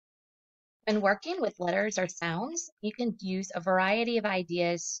When working with letters or sounds, you can use a variety of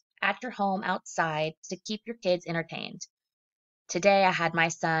ideas at your home outside to keep your kids entertained. Today, I had my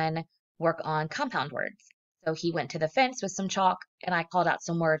son work on compound words. So he went to the fence with some chalk and I called out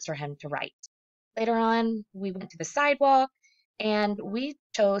some words for him to write. Later on, we went to the sidewalk and we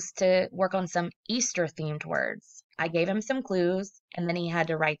chose to work on some Easter themed words. I gave him some clues and then he had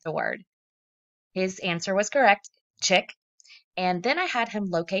to write the word. His answer was correct, chick. And then I had him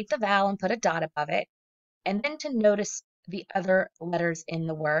locate the vowel and put a dot above it. And then to notice the other letters in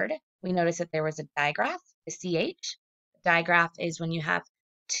the word, we noticed that there was a digraph, the CH. Digraph is when you have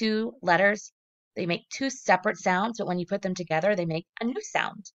two letters, they make two separate sounds, but when you put them together, they make a new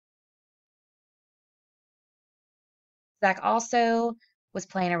sound. Zach also was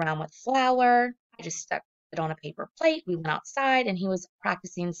playing around with flour. I just stuck it on a paper plate. We went outside and he was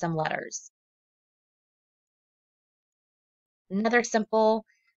practicing some letters. Another simple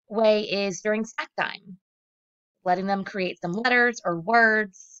way is during snack time, letting them create some letters or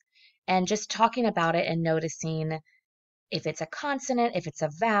words and just talking about it and noticing if it's a consonant, if it's a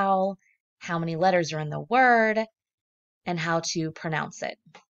vowel, how many letters are in the word, and how to pronounce it.